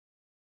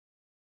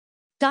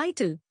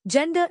Title: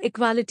 Gender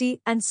Equality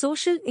and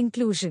Social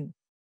Inclusion.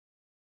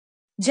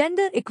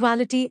 Gender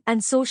equality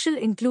and social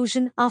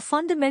inclusion are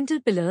fundamental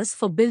pillars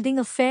for building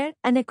a fair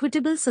and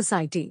equitable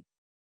society.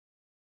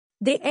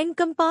 They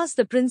encompass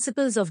the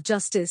principles of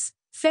justice,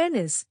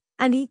 fairness,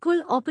 and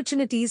equal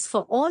opportunities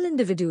for all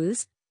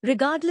individuals,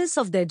 regardless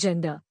of their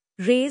gender,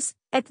 race,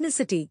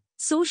 ethnicity,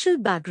 social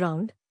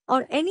background,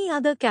 or any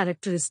other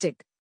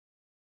characteristic.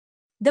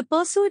 The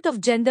pursuit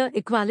of gender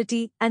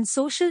equality and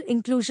social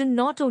inclusion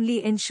not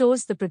only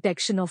ensures the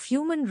protection of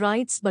human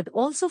rights but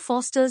also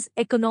fosters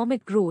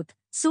economic growth,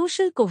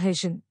 social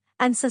cohesion,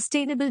 and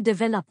sustainable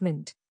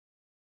development.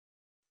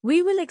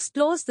 We will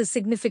explore the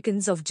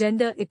significance of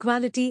gender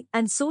equality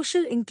and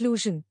social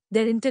inclusion,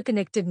 their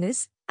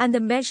interconnectedness, and the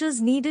measures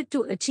needed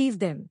to achieve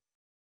them.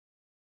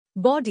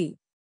 Body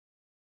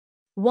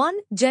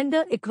 1.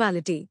 Gender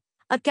equality,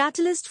 a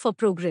catalyst for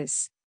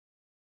progress.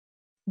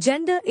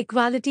 Gender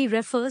equality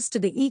refers to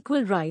the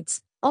equal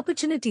rights,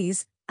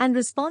 opportunities, and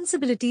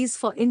responsibilities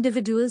for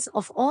individuals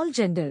of all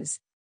genders.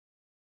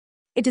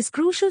 It is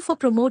crucial for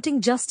promoting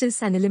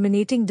justice and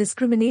eliminating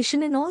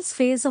discrimination in all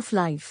spheres of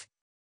life.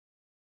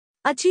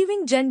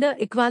 Achieving gender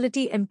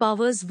equality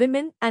empowers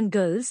women and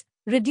girls,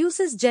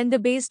 reduces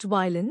gender-based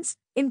violence,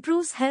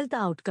 improves health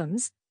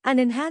outcomes, and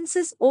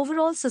enhances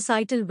overall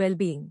societal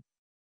well-being.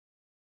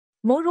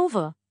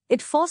 Moreover,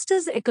 it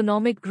fosters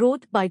economic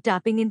growth by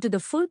tapping into the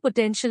full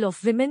potential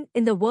of women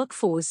in the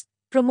workforce,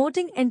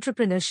 promoting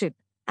entrepreneurship,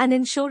 and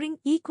ensuring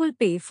equal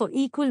pay for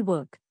equal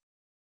work.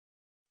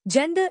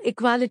 Gender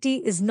equality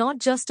is not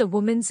just a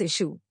woman's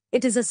issue,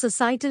 it is a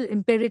societal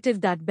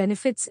imperative that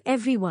benefits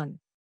everyone.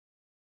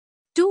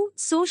 2.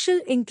 Social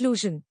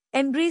inclusion,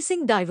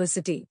 embracing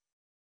diversity.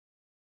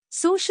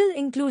 Social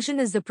inclusion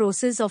is the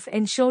process of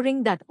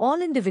ensuring that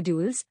all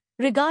individuals,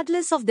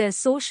 regardless of their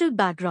social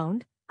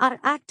background, are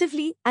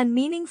actively and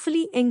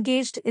meaningfully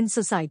engaged in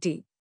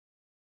society.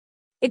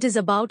 It is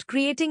about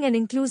creating an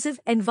inclusive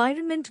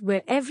environment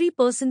where every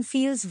person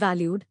feels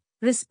valued,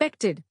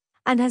 respected,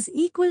 and has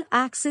equal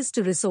access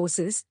to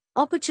resources,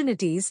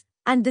 opportunities,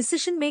 and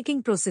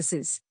decision-making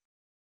processes.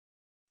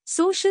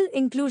 Social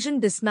inclusion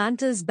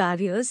dismantles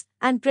barriers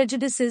and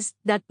prejudices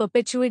that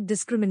perpetuate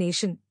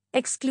discrimination,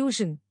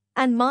 exclusion,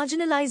 and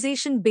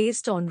marginalization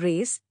based on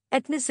race,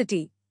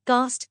 ethnicity,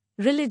 caste,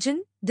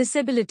 religion,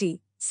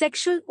 disability,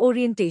 sexual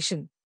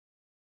orientation,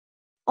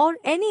 or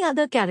any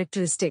other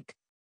characteristic.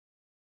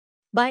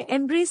 By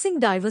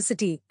embracing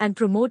diversity and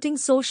promoting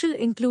social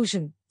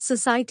inclusion,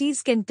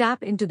 societies can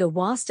tap into the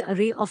vast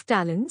array of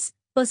talents,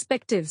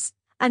 perspectives,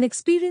 and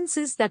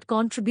experiences that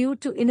contribute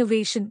to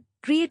innovation,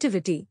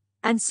 creativity,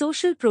 and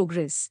social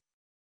progress.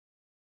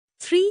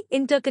 3.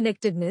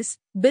 Interconnectedness,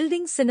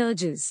 building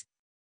synergies.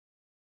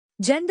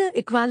 Gender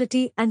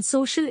equality and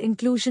social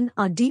inclusion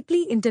are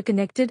deeply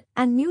interconnected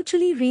and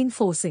mutually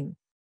reinforcing.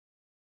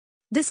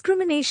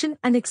 Discrimination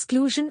and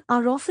exclusion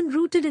are often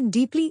rooted in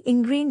deeply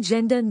ingrained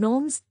gender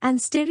norms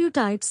and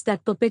stereotypes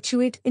that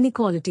perpetuate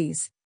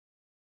inequalities.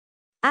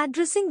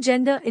 Addressing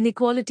gender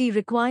inequality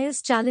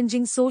requires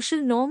challenging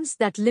social norms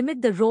that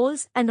limit the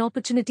roles and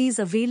opportunities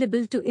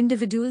available to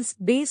individuals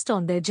based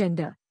on their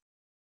gender.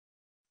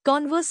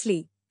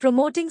 Conversely,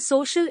 promoting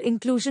social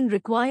inclusion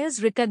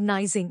requires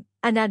recognizing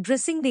and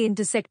addressing the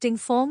intersecting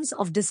forms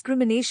of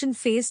discrimination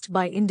faced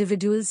by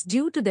individuals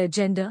due to their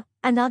gender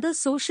and other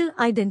social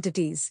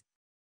identities.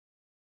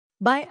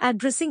 By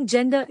addressing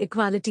gender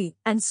equality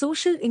and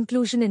social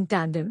inclusion in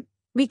tandem,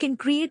 we can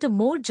create a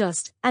more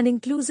just and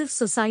inclusive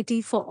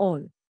society for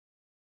all.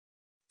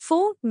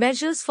 4.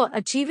 Measures for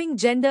achieving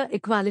gender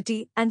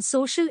equality and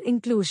social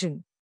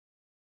inclusion.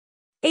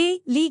 A.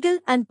 Legal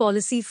and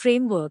policy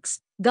frameworks.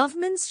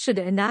 Governments should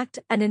enact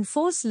and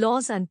enforce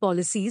laws and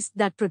policies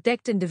that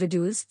protect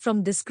individuals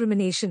from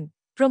discrimination,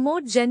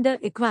 promote gender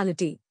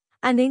equality,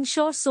 and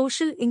ensure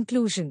social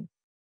inclusion.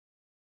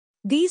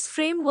 These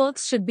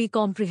frameworks should be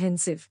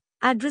comprehensive,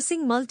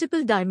 addressing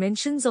multiple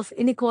dimensions of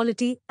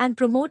inequality and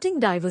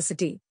promoting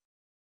diversity.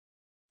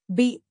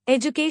 B.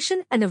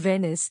 Education and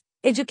awareness.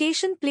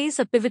 Education plays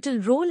a pivotal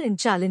role in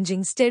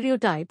challenging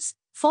stereotypes,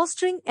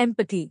 fostering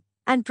empathy,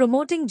 and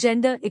promoting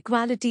gender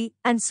equality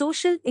and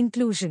social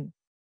inclusion.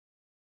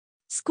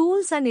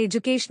 Schools and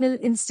educational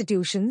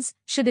institutions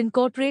should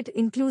incorporate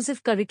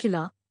inclusive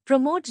curricula,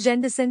 promote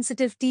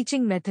gender-sensitive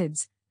teaching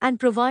methods, and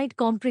provide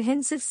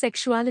comprehensive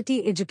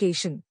sexuality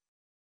education.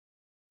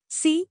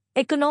 C.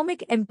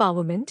 Economic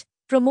empowerment,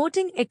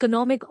 promoting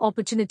economic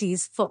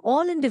opportunities for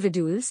all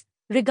individuals,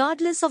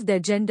 regardless of their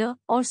gender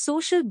or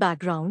social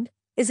background,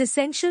 is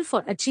essential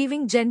for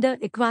achieving gender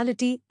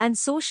equality and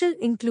social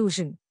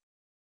inclusion.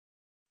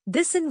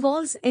 This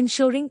involves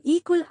ensuring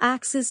equal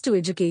access to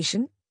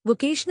education,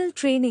 vocational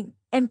training,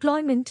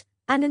 employment,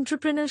 and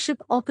entrepreneurship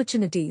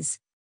opportunities.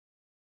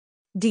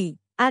 D.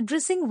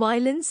 Addressing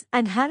violence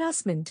and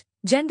harassment.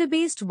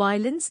 Gender-based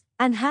violence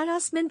and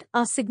harassment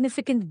are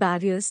significant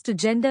barriers to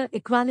gender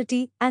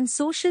equality and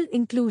social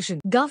inclusion.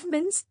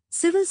 Governments,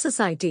 civil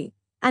society,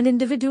 and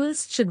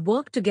individuals should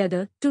work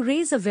together to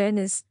raise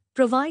awareness,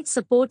 provide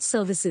support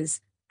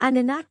services, and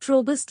enact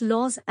robust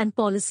laws and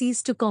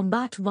policies to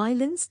combat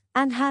violence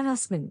and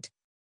harassment.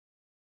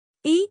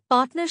 E.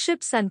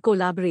 Partnerships and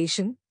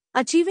collaboration.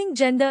 Achieving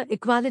gender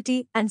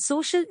equality and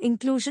social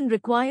inclusion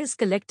requires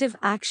collective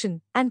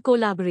action and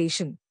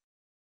collaboration.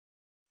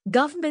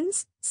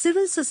 Governments,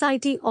 civil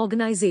society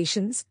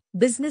organizations,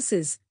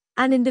 businesses,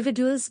 and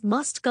individuals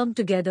must come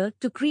together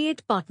to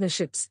create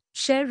partnerships,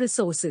 share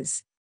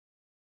resources,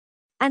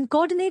 and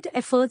coordinate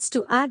efforts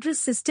to address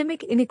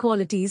systemic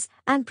inequalities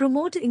and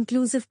promote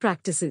inclusive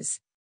practices.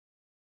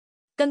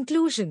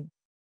 Conclusion.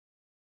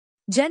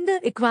 Gender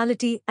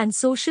equality and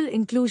social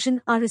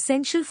inclusion are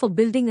essential for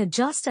building a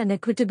just and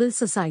equitable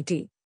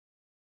society.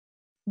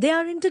 They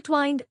are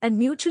intertwined and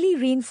mutually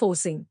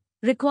reinforcing,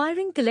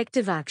 requiring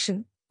collective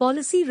action,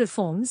 policy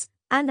reforms,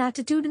 and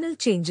attitudinal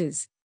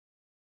changes.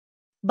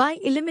 By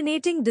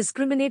eliminating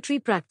discriminatory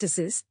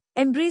practices,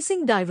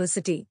 embracing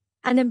diversity,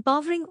 and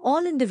empowering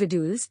all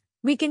individuals,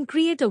 we can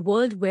create a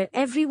world where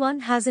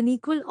everyone has an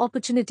equal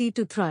opportunity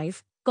to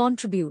thrive,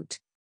 contribute,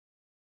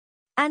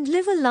 and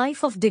live a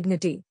life of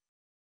dignity.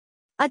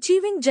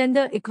 Achieving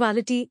gender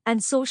equality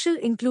and social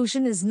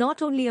inclusion is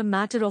not only a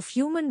matter of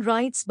human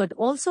rights but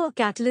also a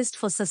catalyst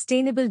for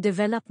sustainable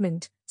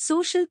development,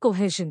 social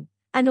cohesion,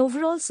 and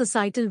overall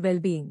societal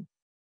well-being.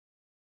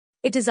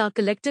 It is our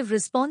collective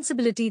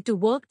responsibility to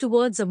work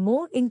towards a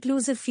more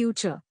inclusive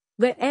future,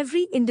 where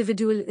every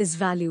individual is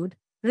valued,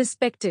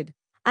 respected,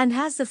 and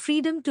has the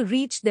freedom to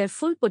reach their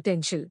full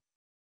potential.